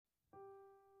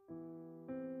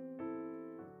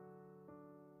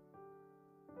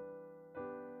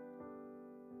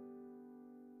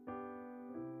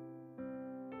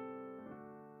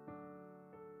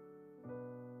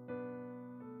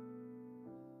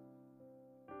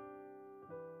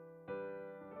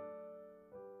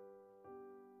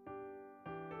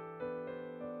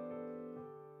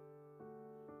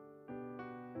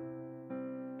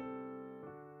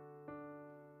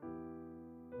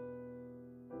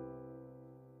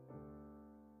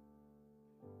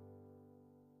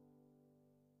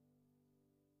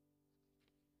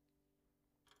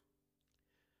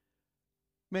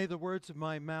May the words of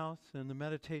my mouth and the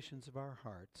meditations of our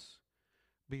hearts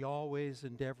be always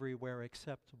and everywhere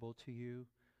acceptable to you,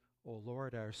 O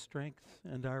Lord, our strength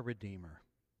and our Redeemer.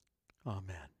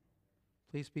 Amen.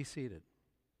 Please be seated.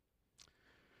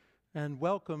 And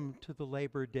welcome to the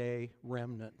Labor Day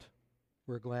Remnant.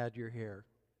 We're glad you're here.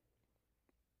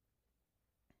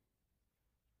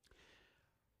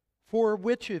 For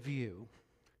which of you,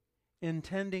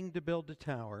 intending to build a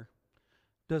tower,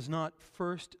 does not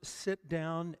first sit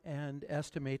down and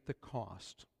estimate the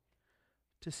cost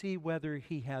to see whether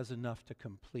he has enough to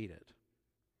complete it?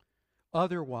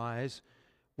 Otherwise,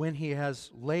 when he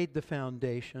has laid the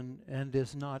foundation and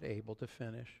is not able to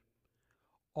finish,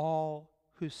 all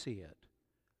who see it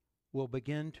will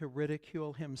begin to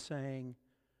ridicule him, saying,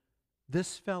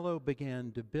 "This fellow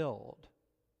began to build,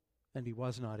 and he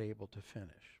was not able to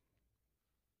finish."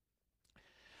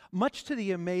 Much to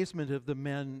the amazement of the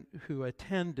men who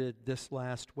attended this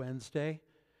last Wednesday,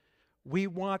 we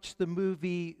watched the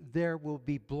movie There Will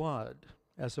Be Blood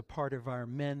as a part of our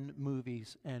Men,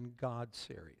 Movies, and God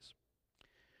series.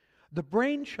 The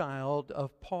brainchild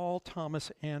of Paul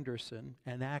Thomas Anderson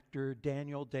and actor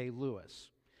Daniel Day-Lewis,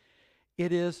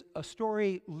 it is a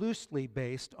story loosely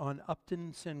based on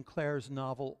Upton Sinclair's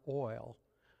novel Oil,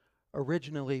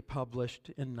 originally published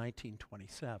in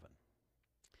 1927.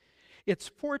 It's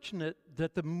fortunate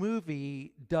that the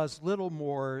movie does little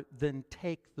more than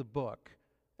take the book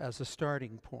as a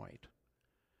starting point,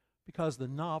 because the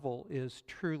novel is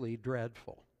truly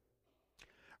dreadful.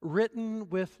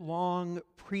 Written with long,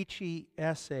 preachy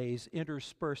essays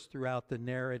interspersed throughout the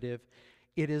narrative,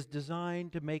 it is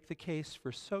designed to make the case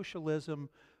for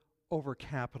socialism over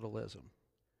capitalism.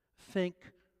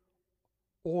 Think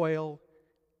oil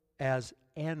as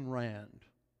Ayn Rand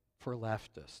for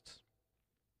leftists.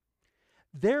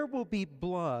 There Will Be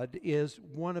Blood is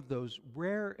one of those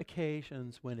rare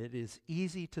occasions when it is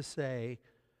easy to say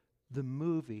the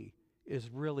movie is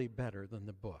really better than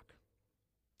the book.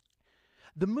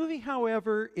 The movie,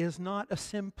 however, is not a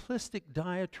simplistic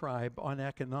diatribe on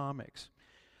economics.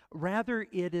 Rather,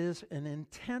 it is an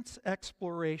intense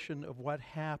exploration of what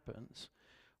happens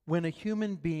when a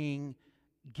human being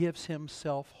gives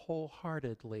himself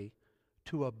wholeheartedly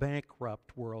to a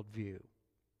bankrupt worldview.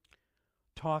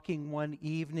 Talking one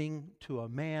evening to a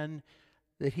man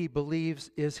that he believes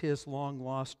is his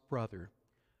long-lost brother,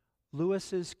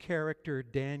 Lewis's character,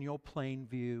 Daniel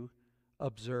Plainview,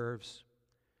 observes,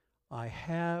 "I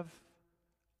have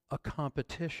a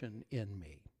competition in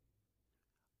me.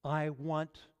 I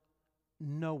want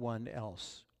no one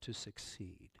else to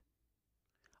succeed.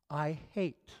 I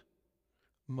hate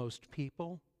most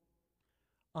people.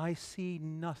 I see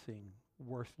nothing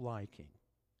worth liking.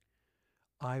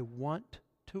 I want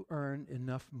to earn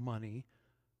enough money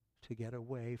to get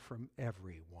away from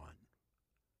everyone,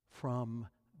 from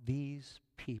these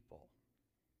people."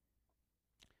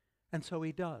 And so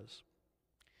he does.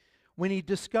 When he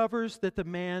discovers that the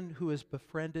man who has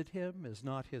befriended him is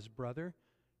not his brother,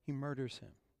 he murders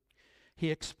him. He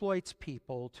exploits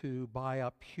people to buy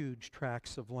up huge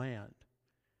tracts of land.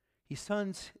 He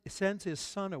sends his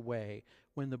son away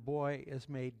when the boy is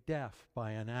made deaf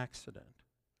by an accident.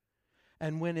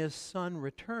 And when his son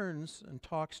returns and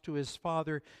talks to his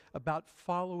father about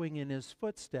following in his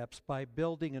footsteps by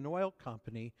building an oil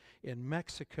company in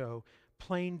Mexico,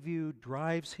 Plainview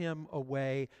drives him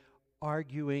away,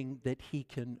 arguing that he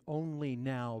can only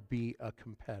now be a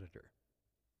competitor.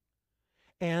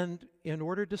 And in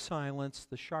order to silence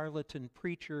the charlatan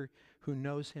preacher who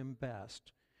knows him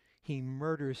best, he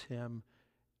murders him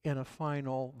in a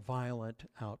final violent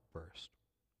outburst.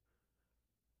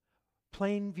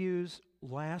 Plainview's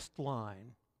last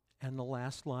line, and the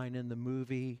last line in the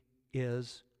movie,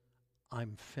 is,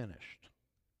 "I'm finished."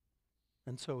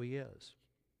 And so he is.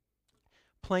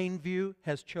 Plainview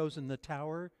has chosen the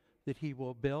tower that he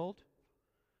will build,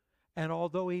 and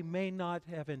although he may not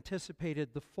have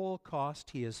anticipated the full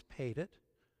cost, he has paid it,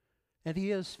 and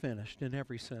he is finished in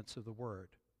every sense of the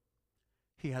word.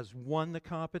 He has won the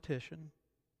competition.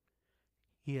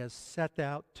 He has set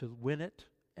out to win it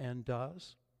and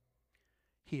does.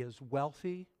 He is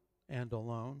wealthy and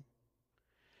alone.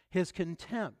 His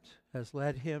contempt has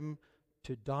led him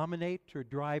to dominate or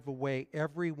drive away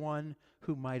everyone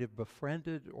who might have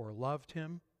befriended or loved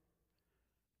him.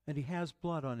 And he has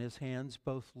blood on his hands,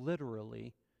 both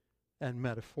literally and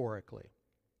metaphorically.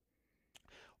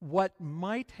 What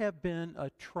might have been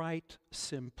a trite,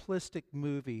 simplistic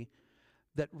movie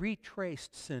that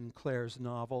retraced Sinclair's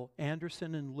novel,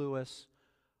 Anderson and Lewis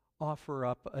offer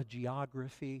up a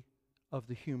geography of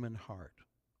the human heart.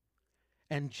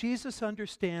 And Jesus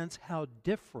understands how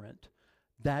different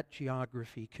that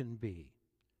geography can be.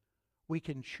 We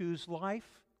can choose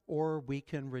life or we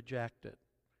can reject it.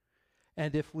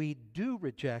 And if we do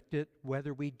reject it,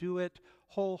 whether we do it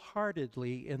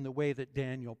wholeheartedly in the way that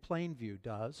Daniel Plainview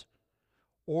does,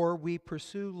 or we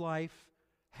pursue life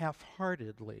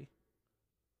half-heartedly,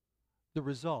 the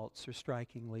results are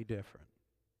strikingly different.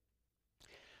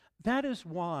 That is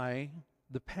why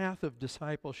the path of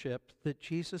discipleship that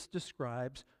Jesus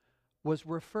describes was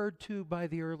referred to by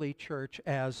the early church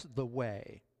as the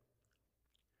way.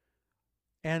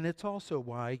 And it's also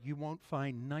why you won't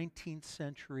find 19th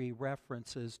century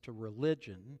references to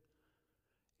religion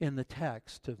in the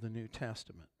text of the New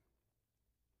Testament.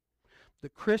 The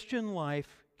Christian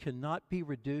life cannot be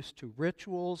reduced to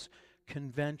rituals,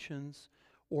 conventions,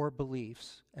 or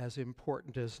beliefs, as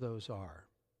important as those are.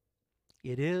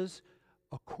 It is,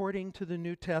 according to the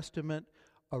New Testament,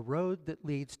 a road that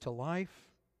leads to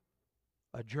life,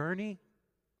 a journey,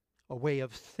 a way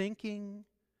of thinking,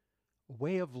 a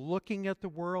way of looking at the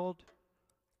world,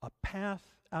 a path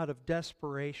out of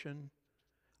desperation,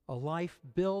 a life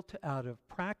built out of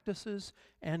practices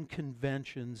and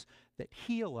conventions that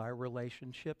heal our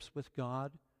relationships with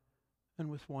God and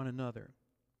with one another.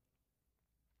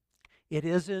 It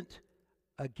isn't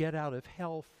a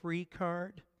get-out-of-hell-free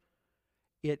card.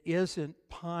 It isn't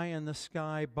pie in the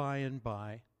sky by and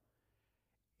by.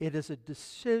 It is a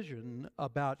decision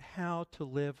about how to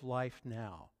live life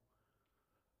now.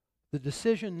 The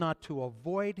decision not to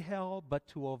avoid hell, but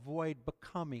to avoid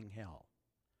becoming hell.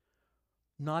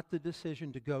 Not the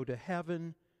decision to go to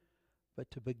heaven,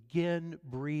 but to begin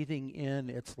breathing in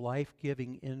its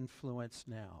life-giving influence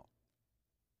now.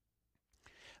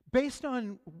 Based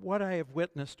on what I have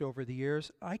witnessed over the years,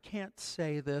 I can't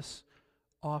say this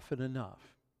often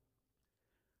enough.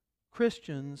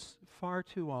 Christians far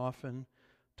too often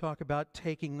talk about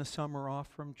taking the summer off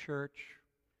from church,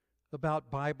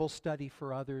 about Bible study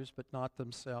for others but not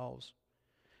themselves,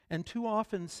 and too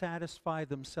often satisfy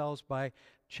themselves by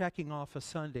checking off a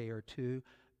Sunday or two,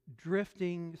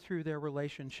 drifting through their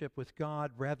relationship with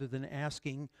God rather than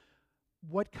asking,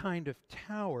 what kind of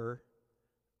tower,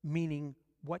 meaning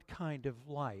what kind of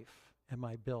life am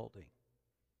I building?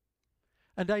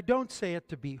 And I don't say it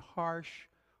to be harsh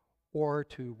or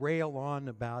to rail on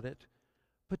about it,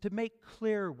 but to make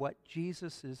clear what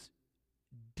Jesus is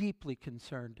deeply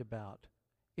concerned about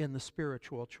in the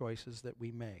spiritual choices that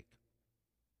we make.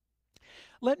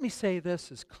 Let me say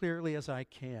this as clearly as I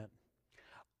can.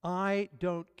 I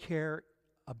don't care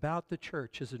about the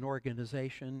church as an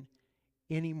organization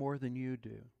any more than you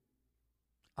do.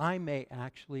 I may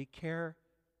actually care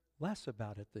less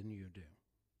about it than you do.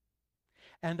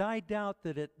 And I doubt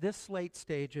that at this late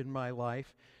stage in my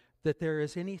life that there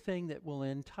is anything that will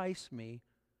entice me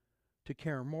to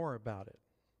care more about it.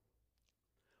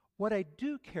 What I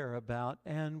do care about,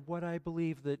 and what I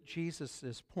believe that Jesus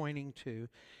is pointing to,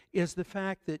 is the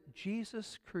fact that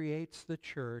Jesus creates the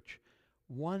church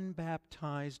one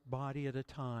baptized body at a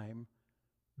time,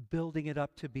 building it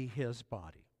up to be his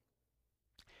body.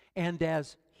 And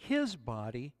as his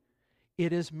body,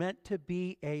 it is meant to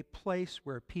be a place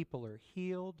where people are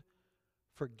healed,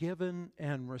 forgiven,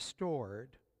 and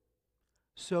restored,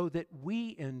 so that we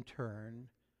in turn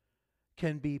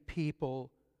can be people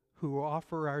who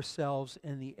offer ourselves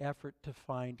in the effort to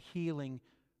find healing,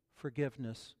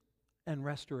 forgiveness, and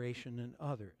restoration in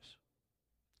others.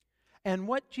 And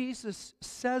what Jesus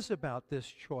says about this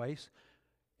choice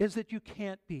is that you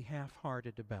can't be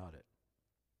half-hearted about it.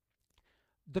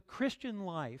 The Christian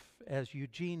life, as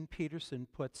Eugene Peterson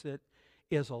puts it,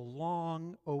 is a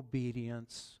long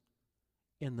obedience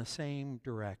in the same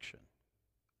direction.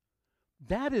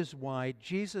 That is why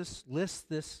Jesus lists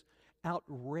this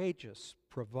outrageous,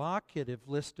 provocative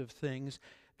list of things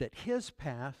that his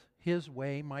path, his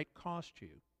way, might cost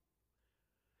you.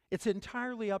 It's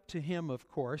entirely up to him, of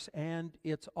course, and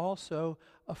it's also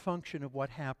a function of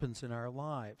what happens in our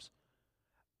lives.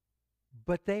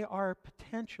 But they are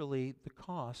potentially the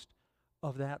cost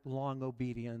of that long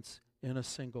obedience in a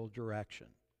single direction.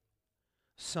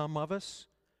 Some of us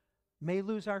may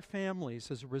lose our families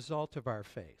as a result of our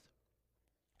faith.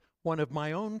 One of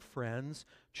my own friends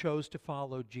chose to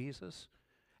follow Jesus,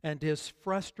 and his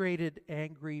frustrated,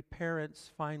 angry parents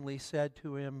finally said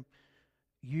to him,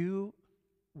 "You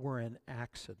were an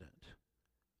accident.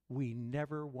 We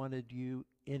never wanted you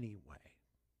anyway."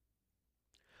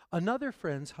 Another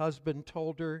friend's husband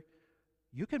told her,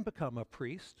 "You can become a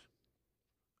priest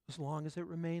as long as it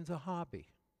remains a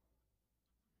hobby."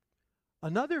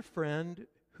 Another friend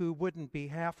who wouldn't be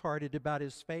half-hearted about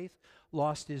his faith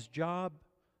lost his job,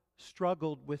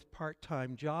 struggled with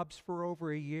part-time jobs for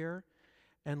over a year,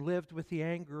 and lived with the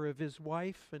anger of his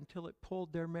wife until it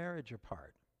pulled their marriage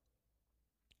apart.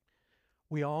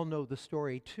 We all know the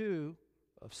story, too,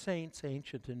 of saints,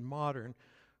 ancient and modern,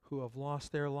 who have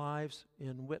lost their lives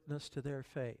in witness to their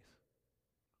faith.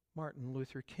 Martin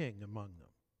Luther King among them.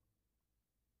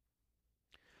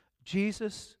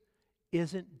 Jesus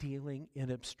isn't dealing in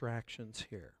abstractions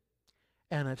here.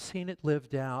 And I've seen it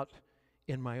lived out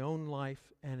in my own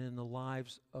life and in the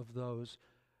lives of those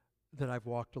that I've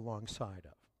walked alongside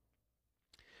of.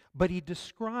 But he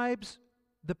describes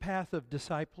the path of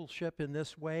discipleship in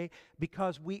this way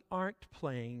because we aren't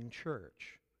playing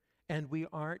church and we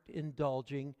aren't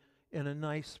indulging in a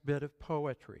nice bit of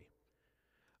poetry.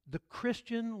 The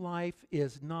Christian life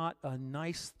is not a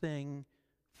nice thing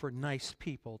for nice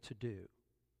people to do.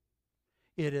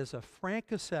 It is a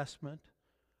frank assessment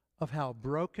of how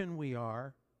broken we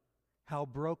are, how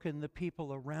broken the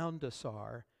people around us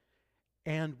are,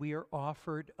 and we are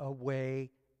offered a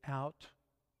way out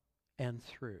and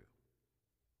through.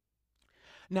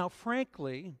 Now,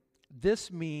 frankly, this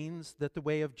means that the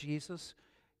way of Jesus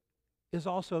is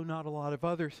also not a lot of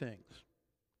other things.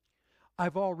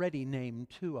 I've already named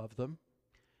two of them.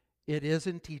 It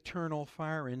isn't eternal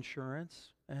fire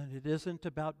insurance, and it isn't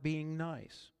about being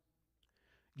nice.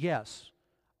 Yes,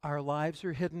 our lives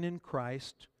are hidden in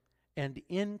Christ, and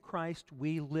in Christ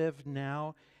we live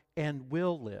now and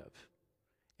will live,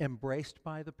 embraced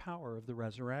by the power of the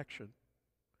resurrection.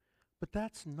 But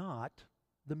that's not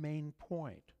the main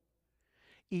point.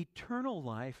 Eternal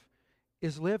life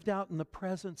is lived out in the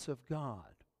presence of God,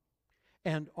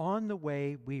 and on the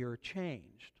way we are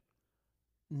changed,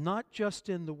 not just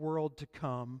in the world to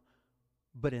come,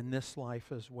 but in this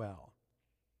life as well.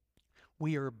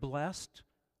 We are blessed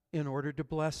in order to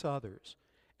bless others,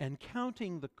 and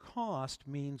counting the cost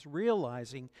means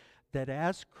realizing that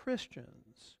as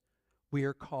Christians, we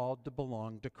are called to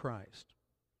belong to Christ.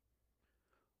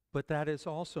 But that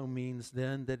also means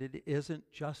then that it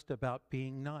isn't just about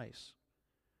being nice.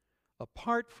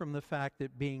 Apart from the fact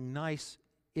that being nice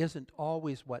isn't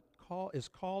always what is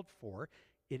called for,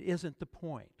 it isn't the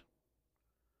point.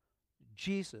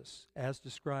 Jesus, as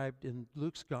described in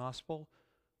Luke's gospel,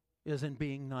 isn't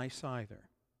being nice either.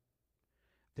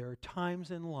 There are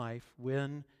times in life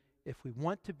when, if we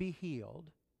want to be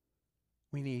healed,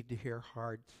 we need to hear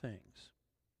hard things.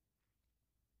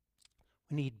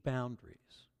 We need boundaries.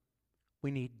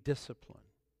 We need discipline.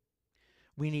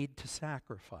 We need to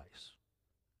sacrifice.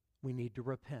 We need to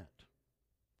repent.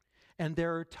 And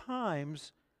there are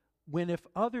times when, if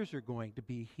others are going to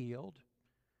be healed,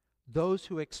 those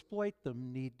who exploit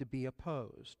them need to be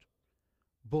opposed.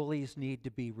 Bullies need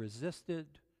to be resisted.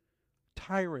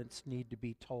 Tyrants need to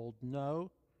be told no,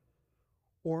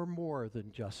 or more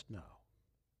than just no.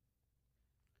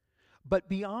 But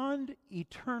beyond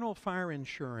eternal fire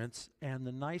insurance and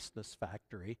the niceness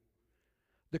factory,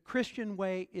 the Christian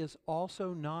way is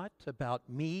also not about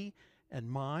me and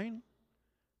mine.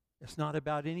 It's not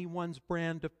about anyone's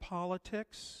brand of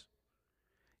politics.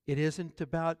 It isn't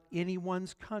about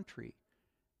anyone's country,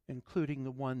 including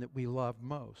the one that we love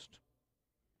most.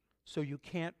 So you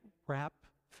can't wrap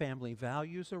family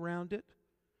values around it.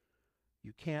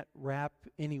 You can't wrap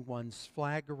anyone's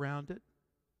flag around it.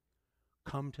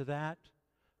 Come to that,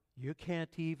 you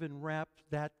can't even wrap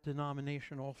that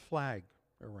denominational flag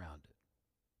around it.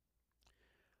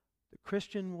 The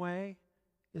Christian way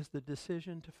is the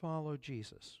decision to follow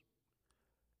Jesus,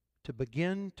 to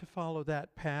begin to follow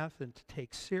that path and to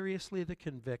take seriously the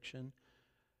conviction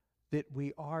that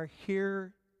we are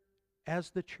here as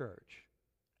the church,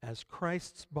 as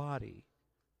Christ's body,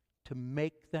 to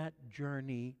make that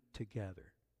journey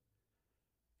together.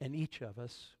 And each of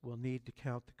us will need to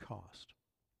count the cost.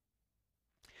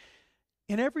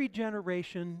 In every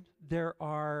generation, there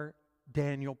are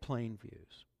Daniel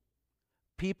Plainviews.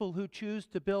 People who choose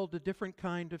to build a different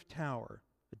kind of tower,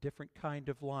 a different kind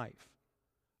of life,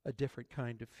 a different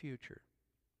kind of future.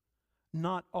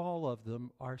 Not all of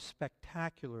them are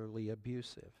spectacularly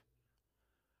abusive,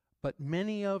 but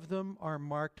many of them are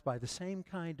marked by the same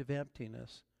kind of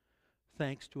emptiness,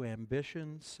 thanks to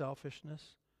ambition,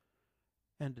 selfishness,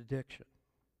 and addiction.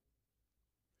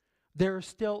 There are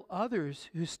still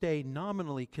others who stay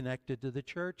nominally connected to the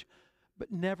church,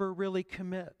 but never really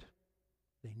commit.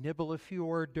 They nibble a few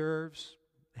hors d'oeuvres,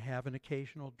 they have an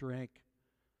occasional drink.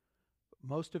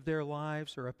 Most of their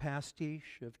lives are a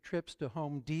pastiche of trips to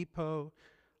Home Depot,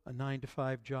 a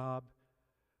 9-to-5 job,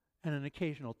 and an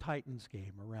occasional Titans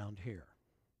game around here.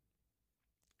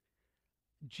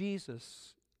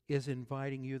 Jesus is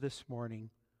inviting you this morning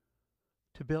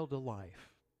to build a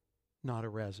life, not a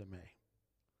resume.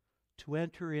 To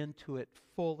enter into it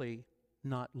fully,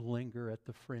 not linger at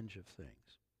the fringe of things.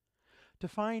 To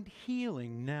find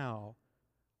healing now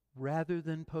rather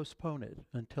than postpone it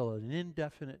until an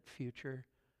indefinite future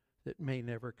that may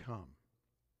never come.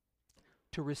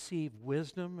 To receive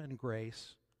wisdom and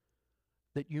grace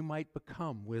that you might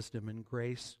become wisdom and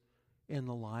grace in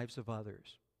the lives of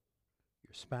others.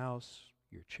 Your spouse,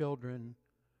 your children,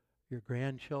 your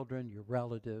grandchildren, your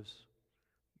relatives,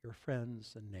 your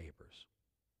friends and neighbors.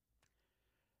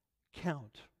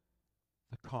 Count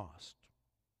the cost.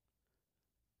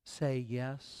 Say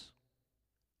yes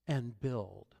and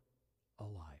build a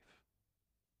life.